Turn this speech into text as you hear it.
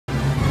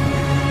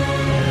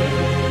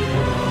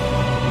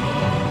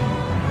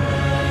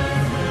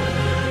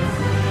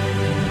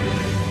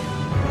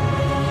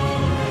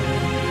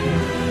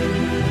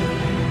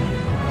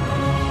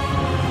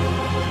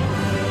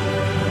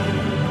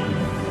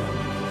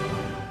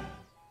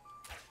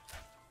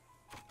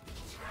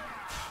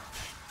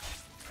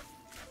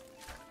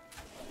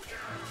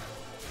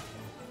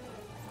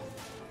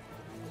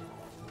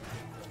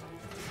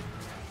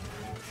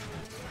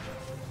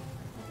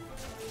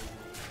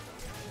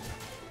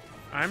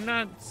I'm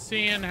not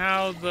seeing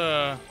how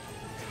the...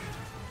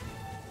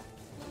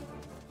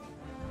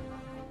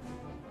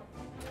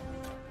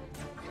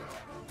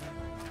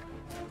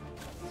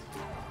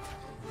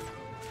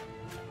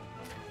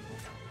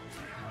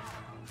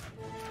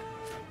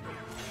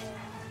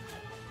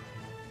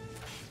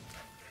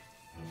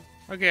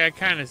 Okay, I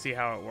kind of see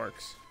how it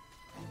works.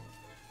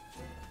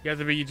 You have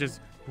to be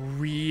just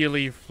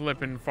really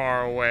flipping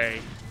far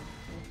away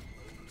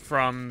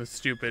from the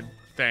stupid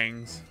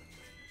things.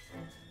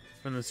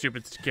 From the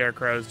stupid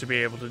scarecrows to be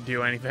able to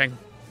do anything.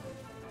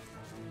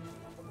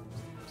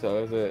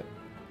 So is it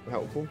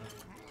helpful?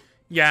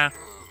 Yeah.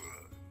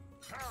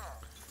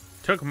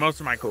 Took most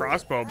of my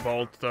crossbow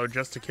bolts, though,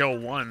 just to kill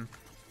one.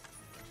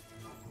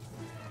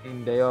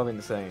 And they are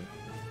insane.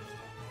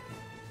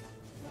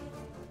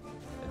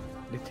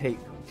 They take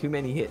too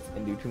many hits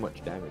and do too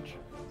much damage.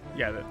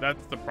 Yeah,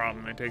 that's the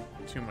problem. They take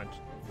too much.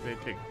 They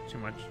take too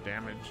much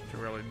damage to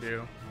really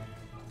do.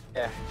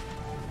 Yeah.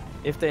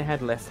 If they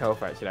had less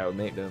health, actually, that would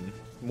make them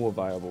more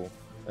viable.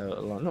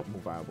 Not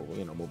more viable, but,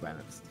 you know, more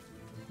balanced.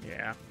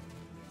 Yeah.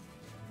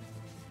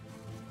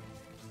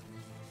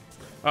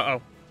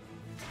 Uh-oh.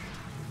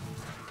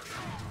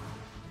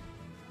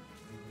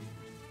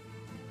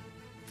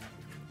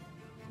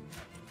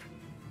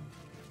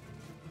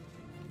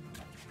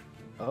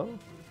 Oh.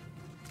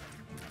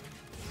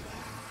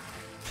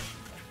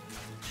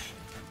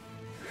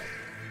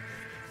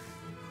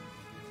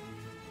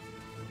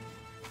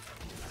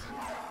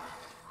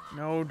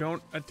 No,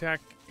 don't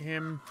attack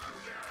him.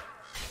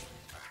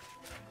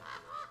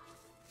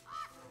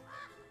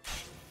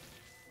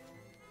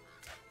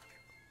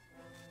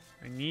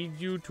 I need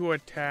you to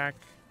attack.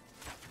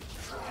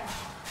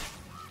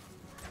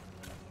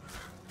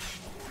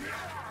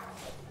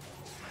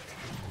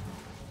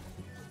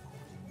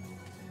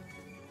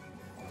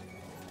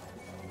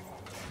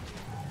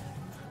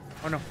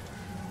 Oh no.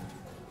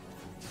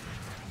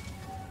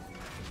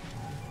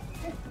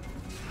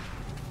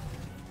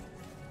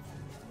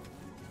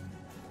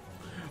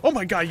 Oh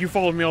my god, you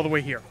followed me all the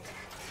way here.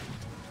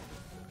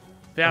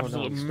 The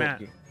absolute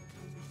mad.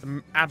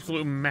 The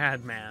absolute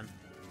madman.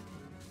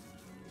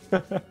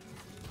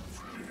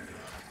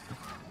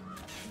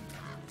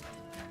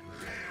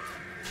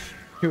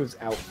 He was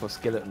out for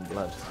skeleton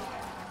blood.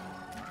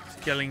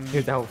 Killing. He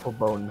was out for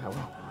bone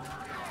marrow.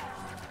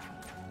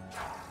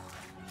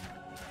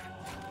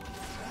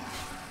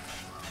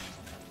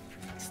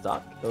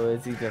 Stuck? Or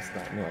is he just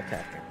like no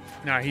attacking?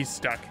 No, he's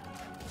stuck.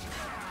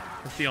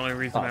 That's the only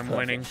reason I'm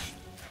winning.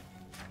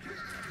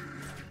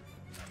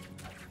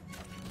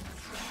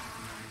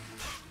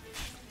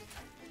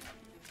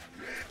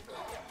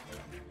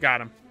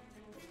 Got him.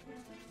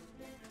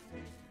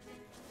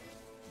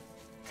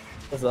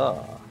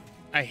 Huzzah.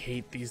 I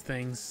hate these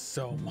things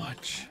so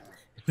much.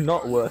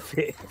 Not worth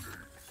it.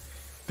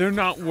 They're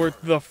not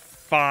worth the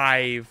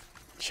 5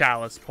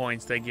 chalice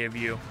points they give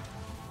you.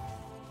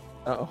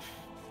 Uh-oh.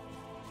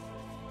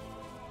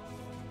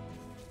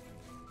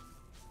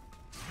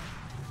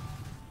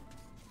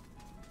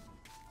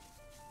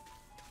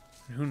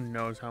 Who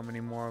knows how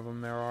many more of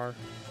them there are.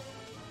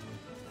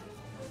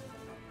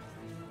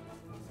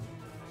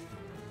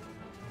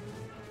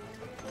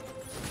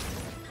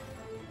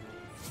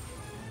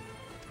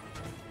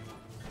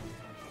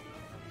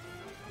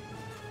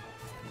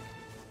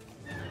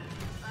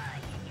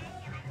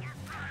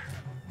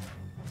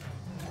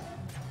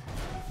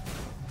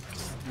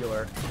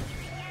 Your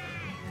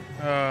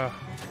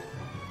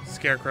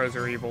Scarecrows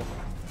are evil.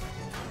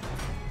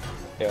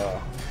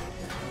 yeah.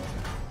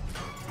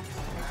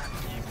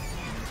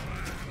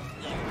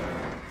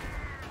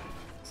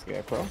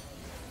 Scarecrow?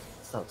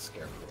 It's not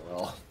Scarecrow at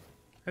all.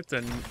 That's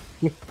a...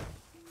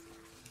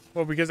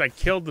 Well, because I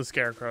killed the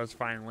scarecrows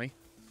finally.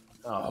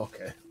 Oh,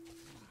 okay.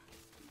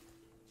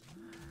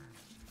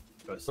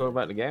 So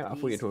about the game? I thought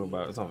you were talking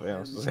about something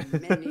else.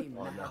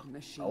 Oh,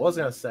 no. I was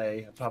gonna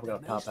say I'm probably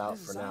gonna pop out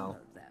for now.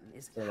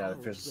 And I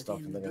finish the stuff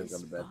and then I'm gonna go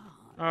to bed.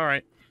 All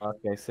right.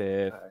 Okay,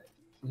 Sid. Alright.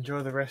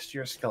 Enjoy the rest of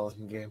your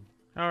skeleton game.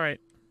 All right.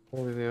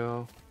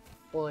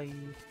 Bye.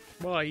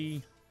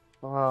 Bye.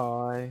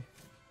 Bye.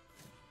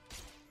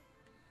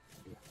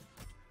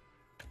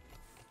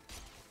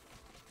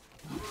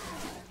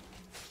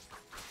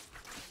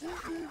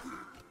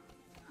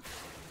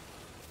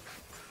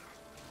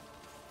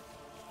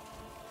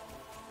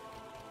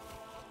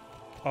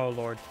 Oh,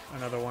 Lord.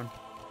 Another one.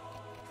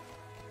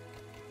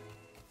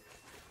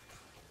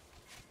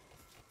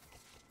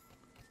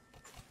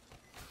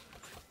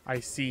 I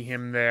see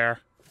him there.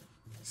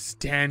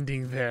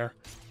 Standing there.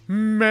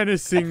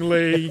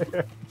 Menacingly.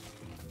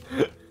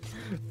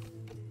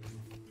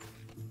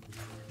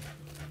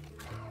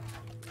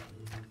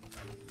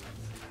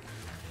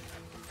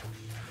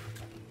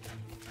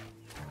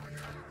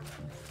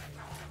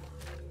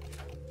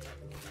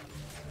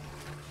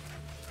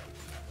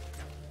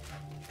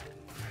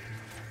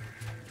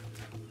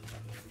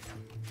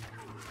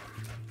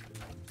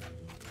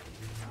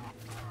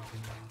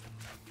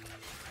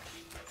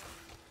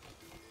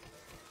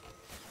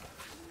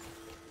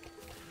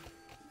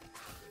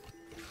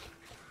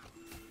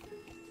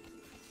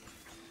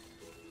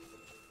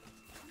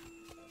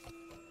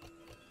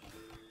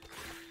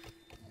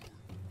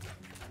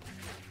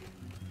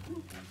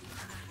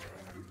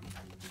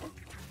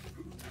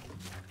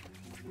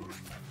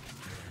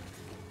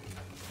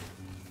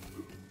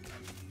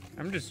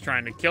 I'm just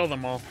trying to kill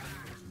them all.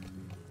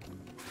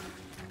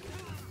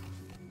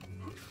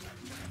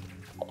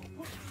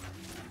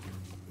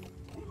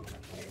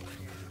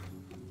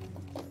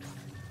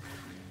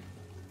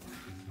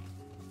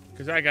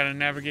 Because I gotta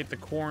navigate the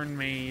corn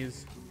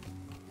maze.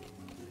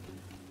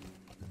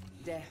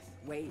 Death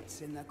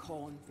waits in the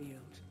cornfield.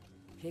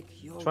 Pick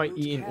your Try route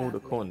eating all the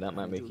carefully corn, that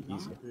might and make do it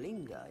not easier.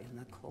 Linger in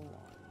the corn.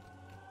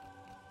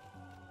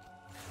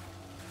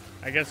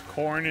 I guess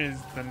corn is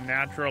the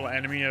natural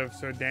enemy of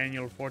Sir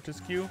Daniel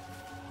Fortescue.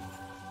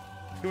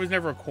 He was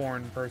never a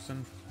corn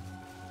person.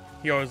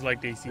 He always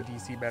liked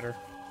AC/DC better.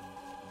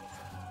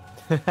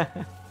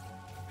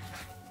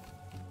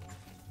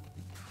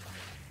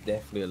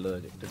 Definitely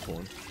allergic to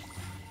corn.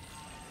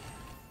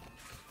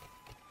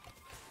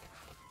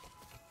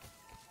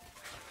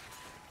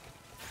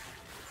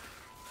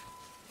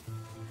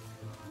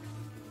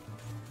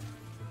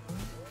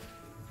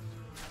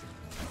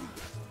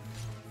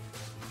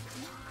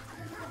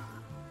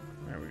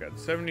 Alright, we got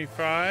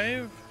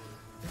 75.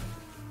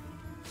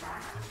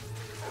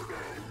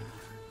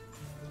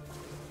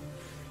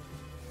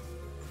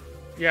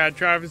 Yeah,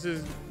 Travis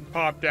has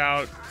popped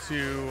out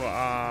to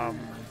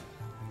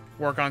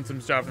work on some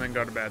stuff and then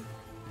go to bed.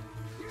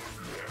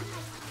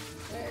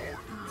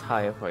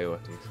 Higher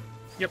priorities.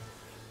 Yep.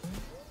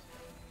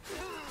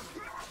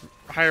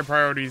 Higher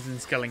priorities in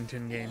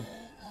Skellington game.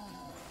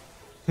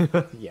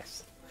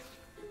 Yes.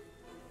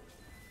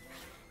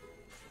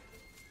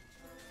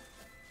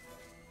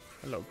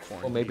 Hello,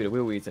 corn. Or maybe the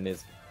real reason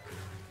is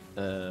that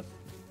the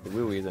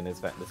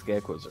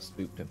scarecrows just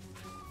spooked him.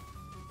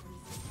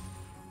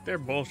 They're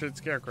bullshit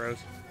scarecrows.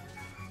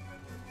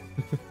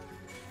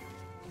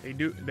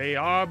 They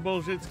are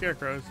bullshit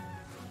scarecrows.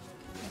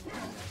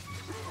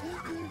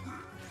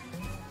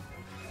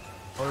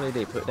 Only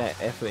they put that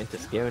effort into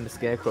scaring the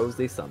scarecrows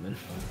they summon.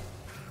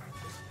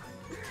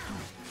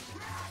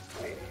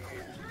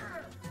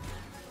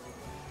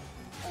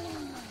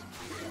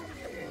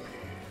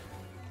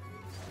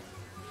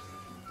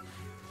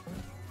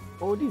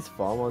 All these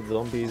farmer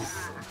zombies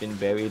have been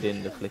buried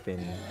in the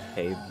flipping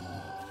cave.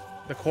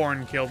 The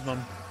corn killed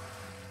them.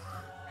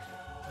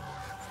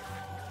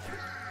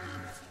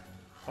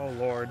 Oh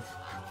lord.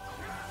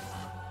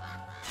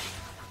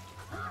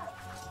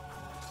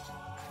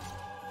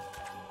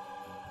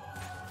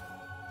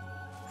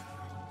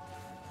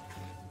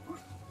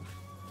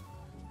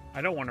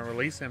 I don't want to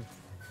release him.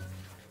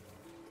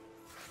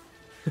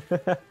 You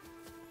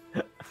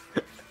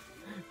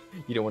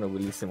don't want to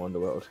release him on the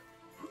world.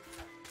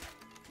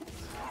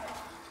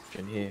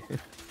 In here.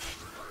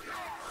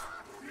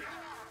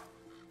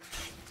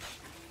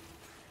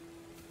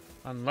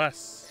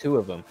 Unless. 2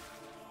 of them.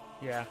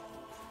 Yeah.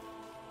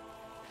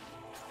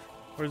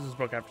 What does this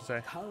book have to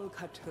say?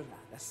 Kalkatura,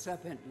 the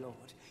Serpent Lord,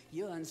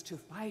 yearns to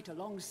fight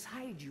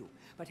alongside you,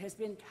 but has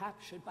been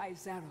captured by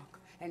Zarok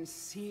and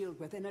sealed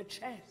within a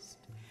chest.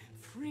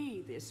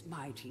 Free this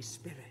mighty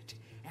spirit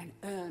and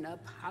earn a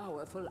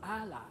powerful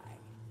ally.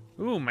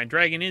 Ooh, my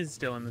dragon is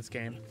still in this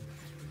game.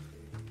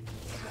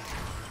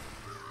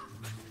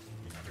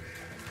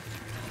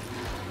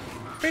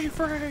 Be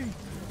free!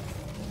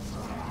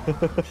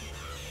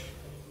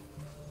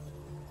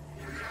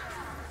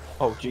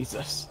 Oh,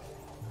 Jesus.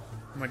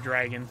 I'm a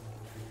dragon.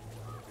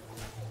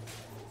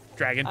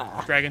 Dragon.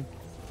 Dragon.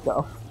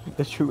 No,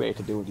 the true way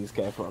to deal with these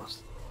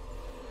scarecrows.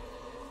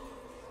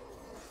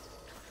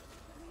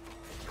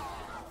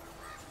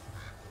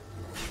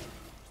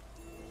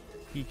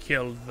 He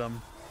killed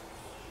them.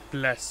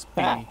 Blessed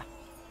be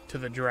to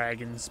the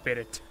dragon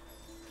spirit.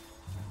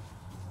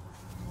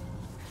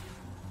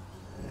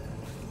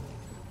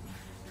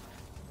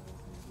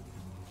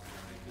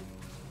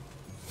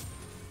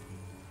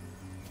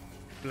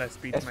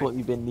 Blessed be That's to my... what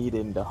you've been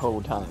needing the whole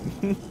time.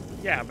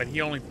 Yeah, but he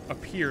only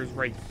appears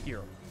right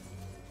here.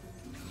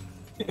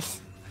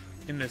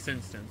 In this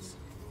instance.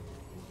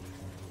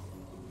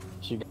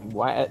 She got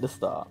right at the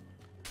start.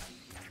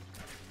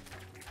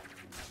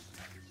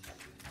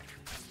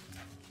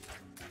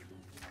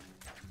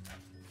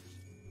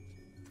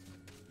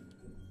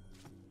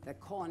 The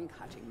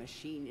corn-cutting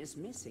machine is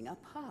missing a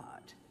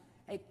part.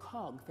 A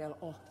cog fell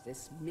off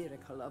this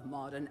miracle of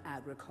modern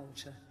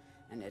agriculture,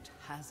 and it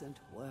hasn't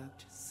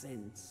worked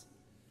since.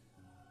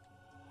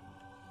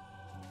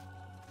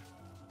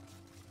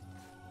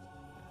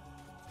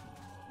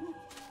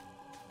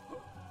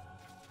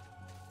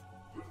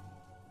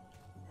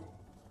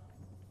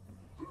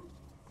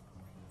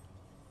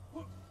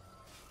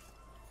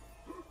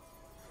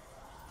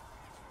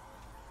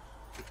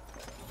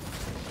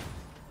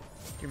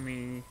 Give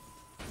me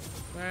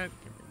that,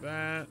 give me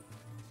that.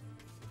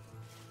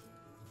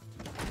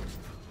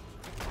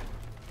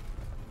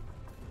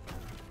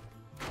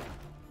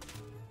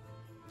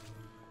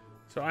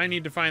 So I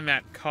need to find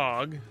that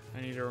cog.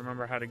 I need to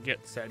remember how to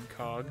get said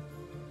cog.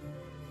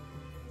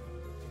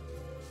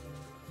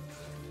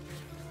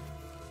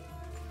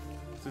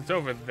 So it's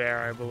over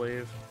there, I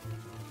believe.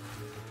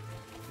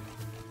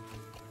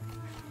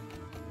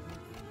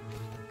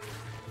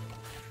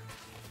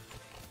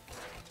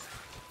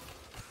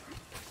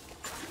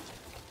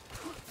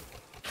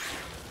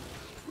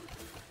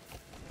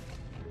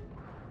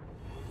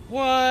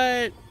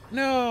 What?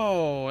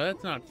 No,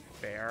 that's not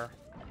fair.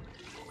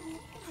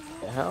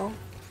 The hell?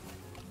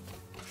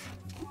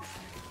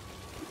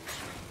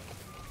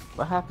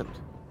 What happened?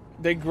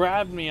 They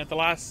grabbed me at the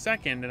last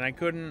second and I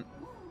couldn't.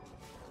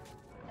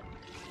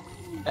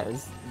 That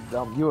is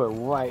dumb. You were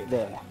right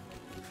there.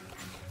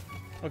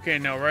 Okay,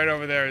 no, right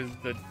over there is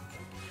the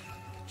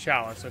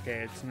chalice. Okay,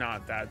 it's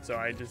not that, so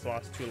I just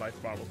lost 2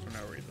 life bottles for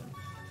no reason.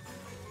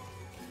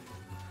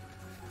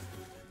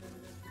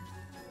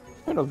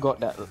 I could have got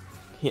that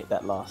hit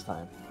that last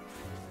time.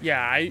 Yeah,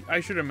 I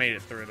should have made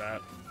it through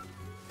that.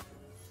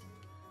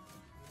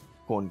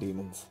 Corn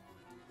demons.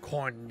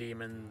 Corn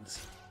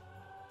demons.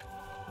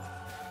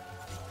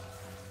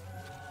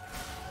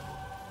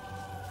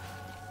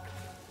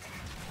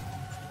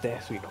 There,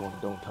 sweet corn.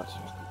 Don't touch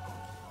me.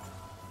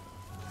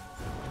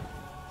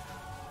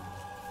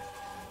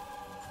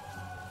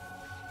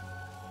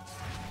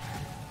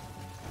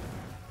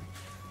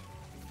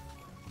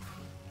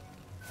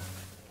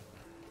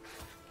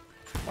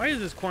 Why is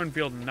this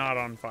cornfield not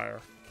on fire?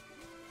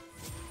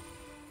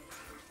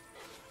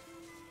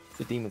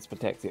 The demons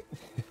protect it.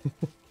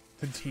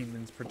 The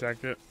demons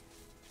protect it.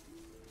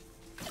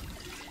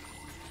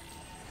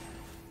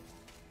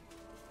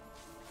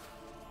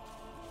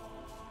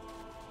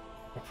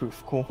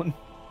 Proof corn.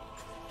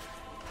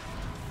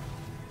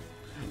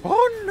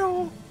 Oh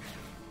no!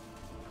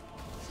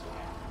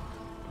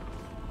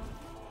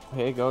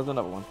 Here goes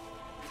another one.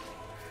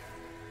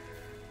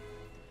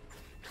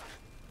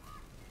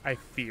 I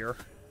fear.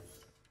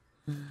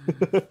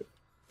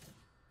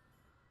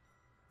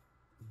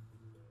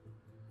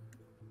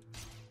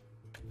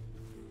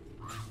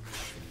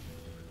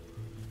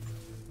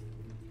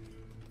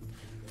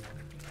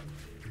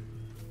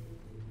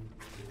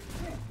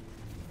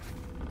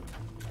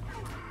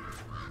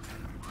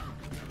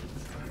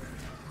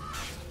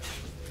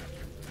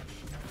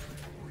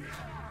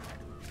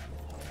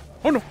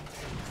 Oh no!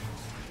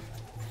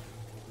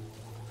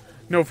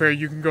 No fair,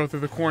 you can go through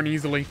the corn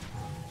easily.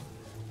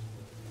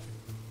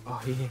 Oh,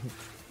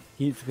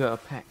 he's got a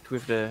pact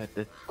with the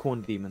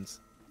corn demons.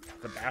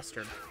 The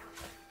bastard.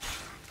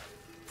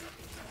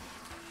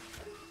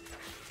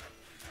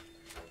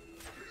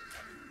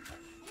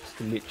 Just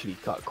to literally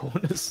cut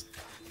corners.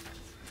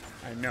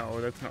 I know,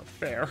 that's not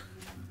fair.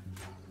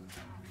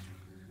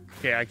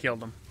 Okay, I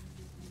killed him.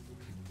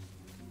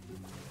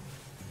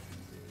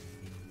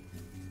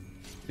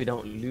 We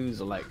don't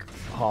lose like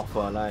half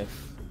our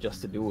life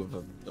just to do with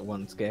the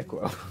one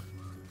scarecrow.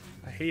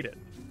 I hate it.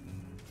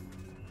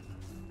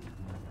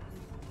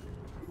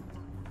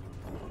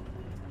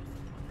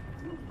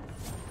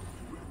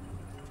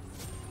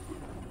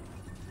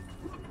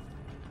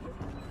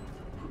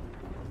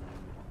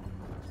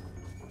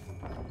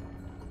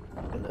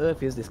 On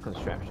earth is this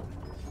contraption?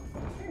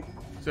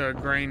 It's a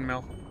grain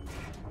mill.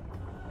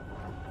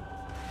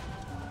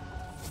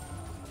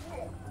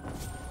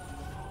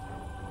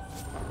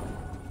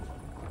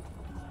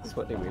 Is this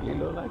what they really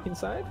look like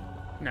inside?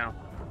 No.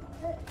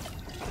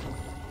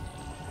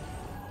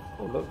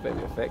 Oh, look,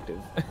 very effective.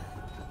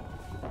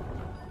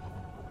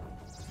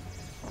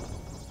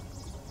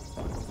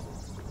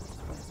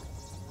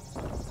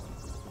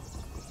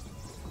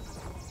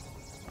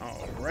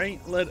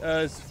 Alright, let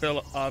us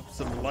fill up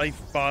some life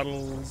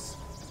bottles.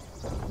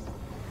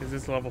 Because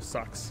this level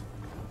sucks.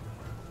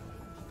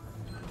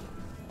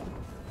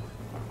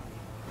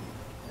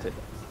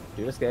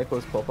 Do the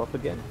scarecrows pop up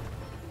again?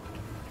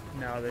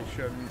 No, they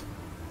shouldn't.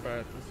 But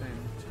at the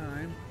same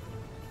time,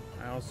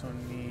 I also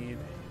need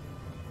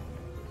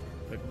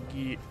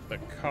the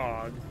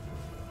cog.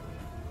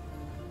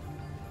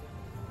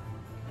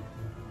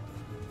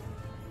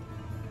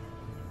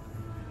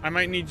 I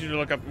might need you to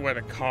look up where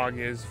the cog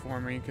is for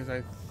me, because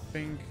I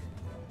think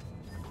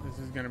this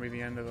is going to be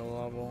the end of the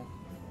level.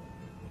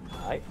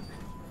 Alright.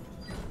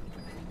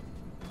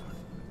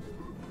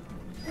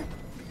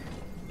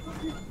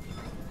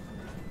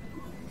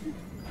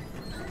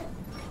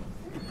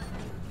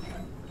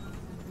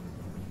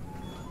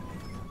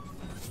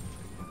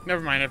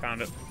 Never mind, I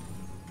found it.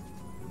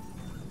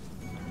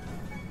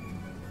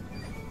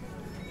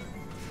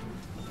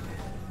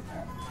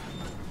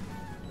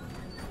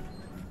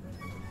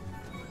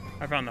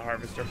 I found the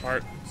harvester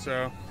part,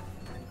 so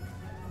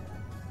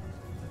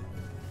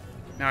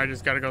now I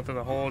just gotta go through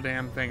the whole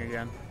damn thing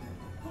again.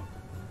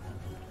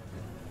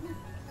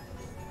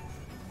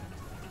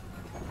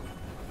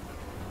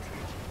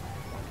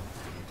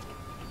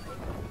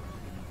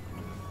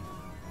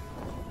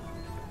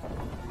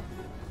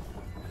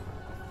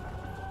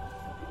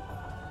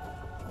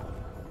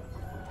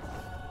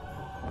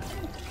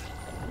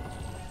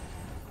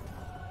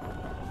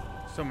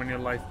 So many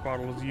life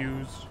bottles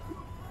used.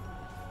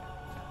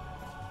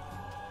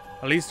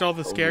 At least all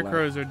the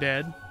scarecrows are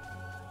dead.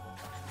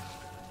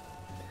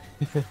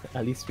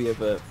 At least we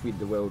have freed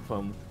the world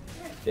from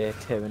their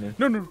tyranny.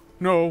 No, no,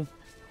 no.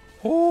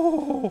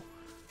 Oh!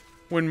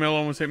 Windmill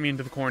almost hit me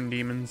into the corn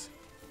demons.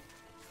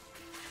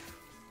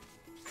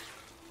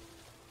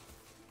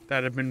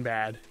 That'd have been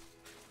bad.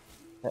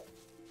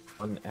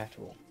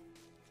 Unnatural.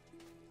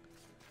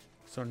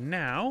 So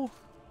now,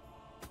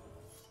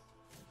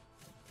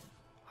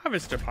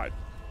 Harvester pipe.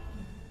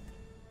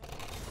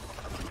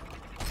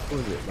 What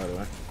was it, by the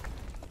way?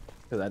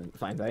 Because I didn't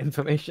find that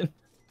information.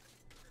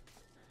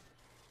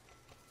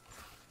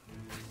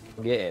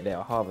 Yeah, they're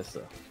a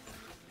harvester.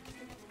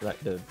 Like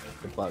the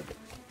bug.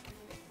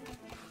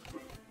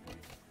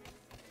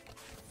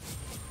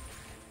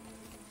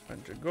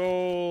 Bunch of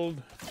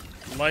gold.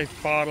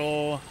 Life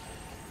bottle.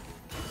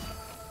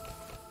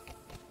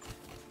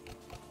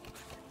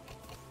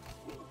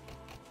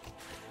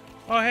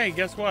 Oh, hey,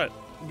 guess what?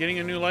 Getting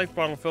a new life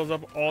bottle fills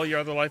up all your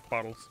other life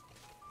bottles.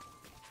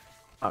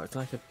 Oh, it's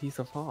like a piece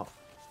of heart.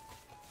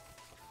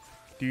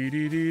 Do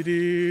do do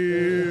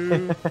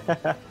do.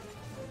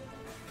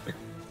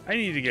 I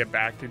need to get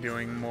back to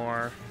doing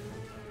more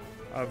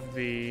of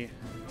the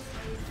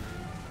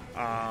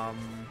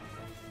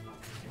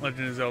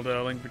Legend of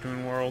Zelda: Link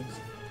Between Worlds.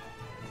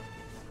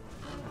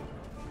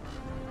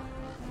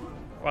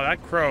 Wow,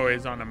 that crow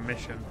is on a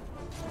mission.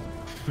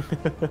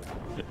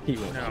 He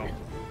won't No. shoot.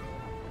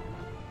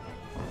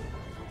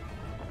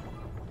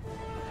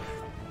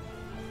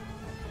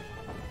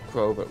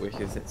 Crow, but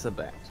wishes it's a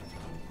bat.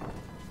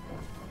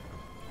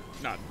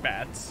 Not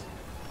bats.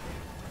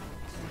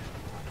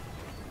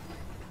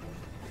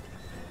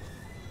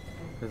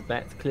 Because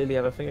bats clearly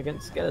have a thing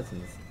against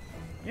skeletons.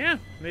 Yeah,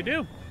 they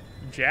do.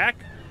 Jack,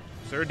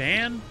 Sir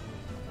Dan.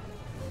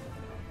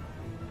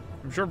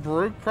 I'm sure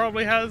Baruch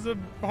probably has a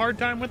hard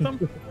time with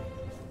them.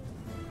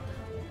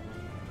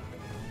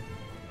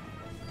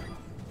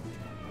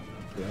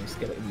 The only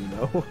skeleton you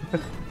know.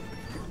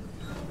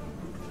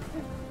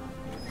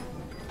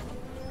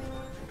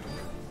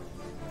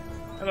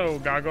 Hello,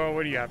 Gago.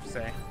 What do you have to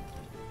say?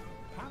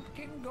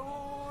 Pumpkin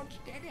Gorge,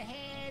 dead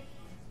ahead.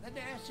 The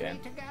nursery Jen.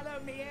 to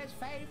Galomere's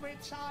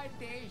favorite side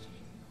dish.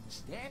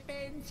 Step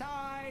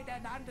inside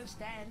and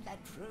understand the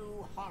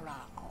true horror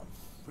of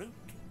fruit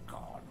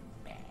gone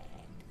bad.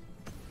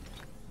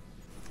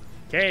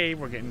 Okay,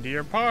 we're getting to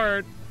your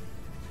part.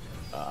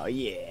 Oh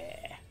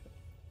yeah.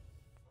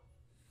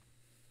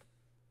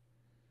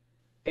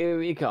 Here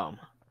we come.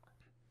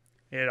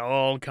 It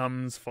all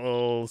comes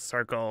full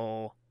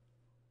circle.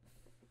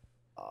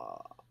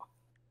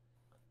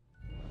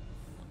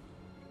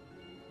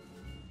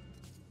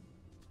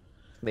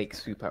 Make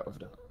soup out of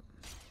them.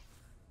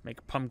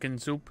 Make pumpkin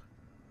soup.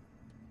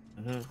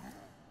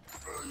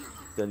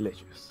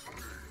 Delicious.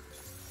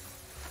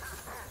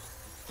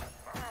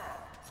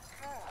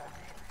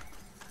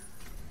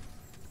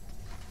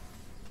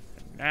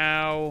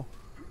 Now,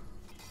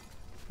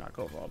 knock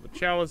over all the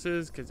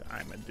chalices because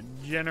I'm a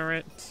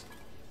degenerate.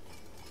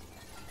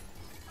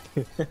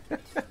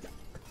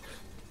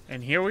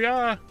 And here we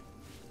are.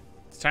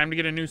 It's time to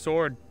get a new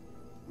sword.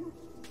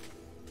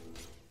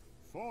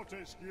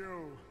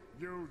 Fortescue,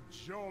 you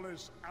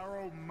jawless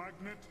arrow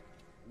magnet,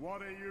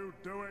 what are you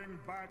doing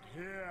back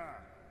here?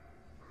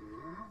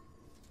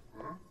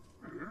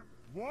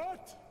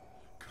 What?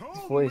 Call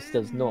His voice me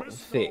does not Mr.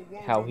 fit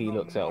how he Walden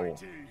looks at all.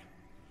 Almighty.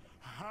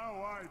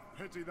 How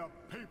I pity the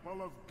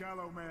people of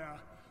Gallowmere,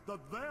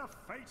 that their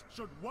fate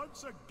should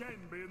once again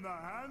be in the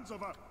hands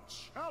of a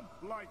chump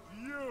like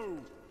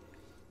you.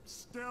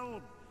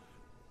 Still,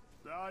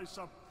 I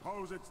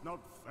suppose it's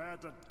not fair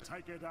to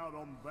take it out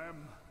on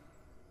them.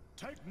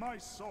 Take my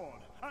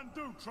sword, and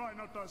do try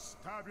not to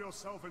stab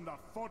yourself in the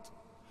foot.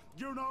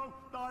 You know,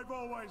 I've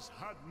always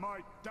had my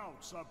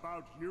doubts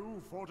about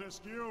you,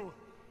 Fortescue.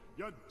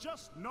 You're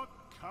just not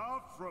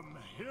carved from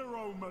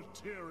hero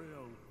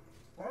material.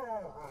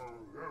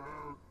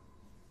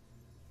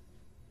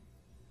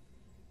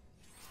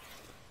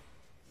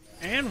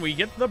 And we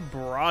get the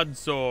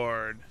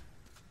broadsword.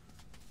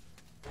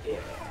 You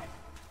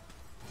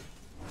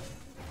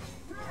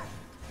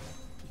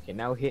can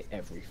now hit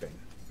everything.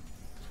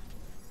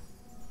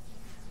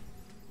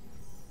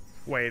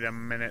 Wait a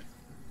minute.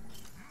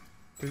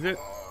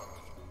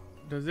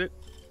 Does it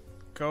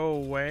go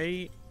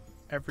away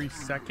every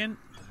second?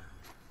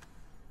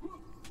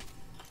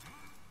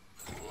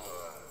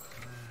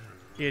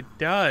 It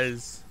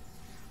does.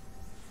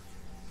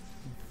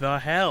 The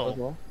hell.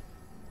 Well,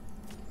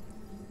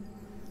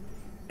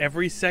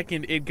 Every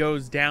second it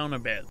goes down a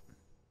bit.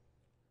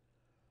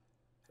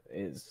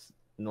 it's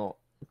not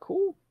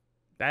cool.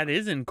 That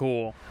isn't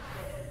cool.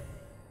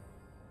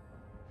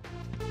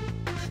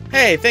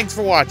 Hey, thanks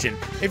for watching.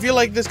 If you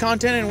like this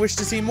content and wish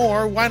to see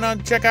more, why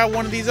not check out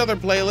one of these other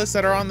playlists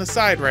that are on the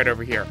side right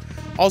over here.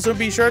 Also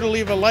be sure to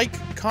leave a like,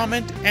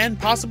 comment, and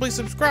possibly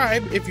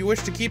subscribe if you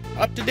wish to keep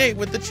up to date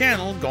with the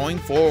channel going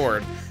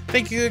forward.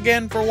 Thank you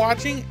again for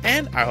watching,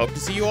 and I hope to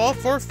see you all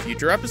for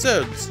future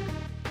episodes.